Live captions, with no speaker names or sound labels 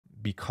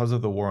because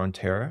of the war on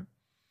terror,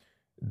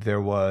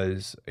 there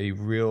was a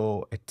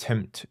real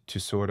attempt to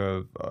sort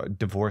of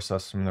divorce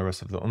us from the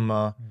rest of the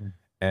ummah.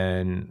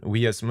 And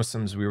we as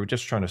Muslims, we were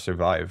just trying to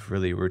survive,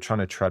 really. We were trying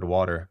to tread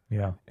water.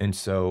 Yeah. And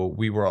so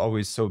we were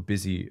always so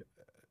busy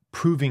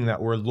proving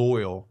that we're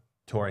loyal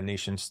to our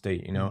nation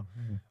state, you know,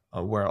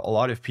 where a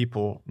lot of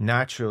people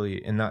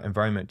naturally in that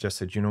environment just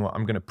said, you know what,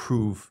 I'm going to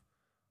prove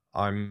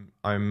I'm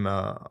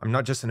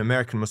not just an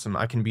American Muslim,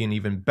 I can be an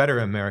even better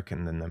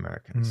American than the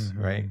Americans,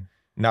 right?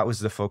 And that was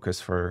the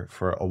focus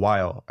for a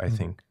while, I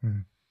think.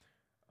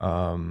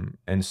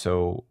 And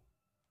so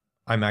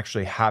I'm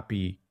actually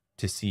happy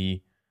to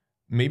see,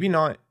 maybe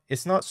not,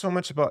 it's not so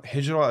much about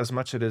hijra as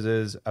much as it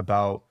is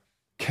about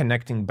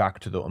connecting back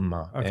to the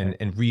ummah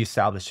and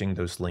reestablishing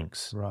those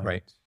links,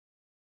 right?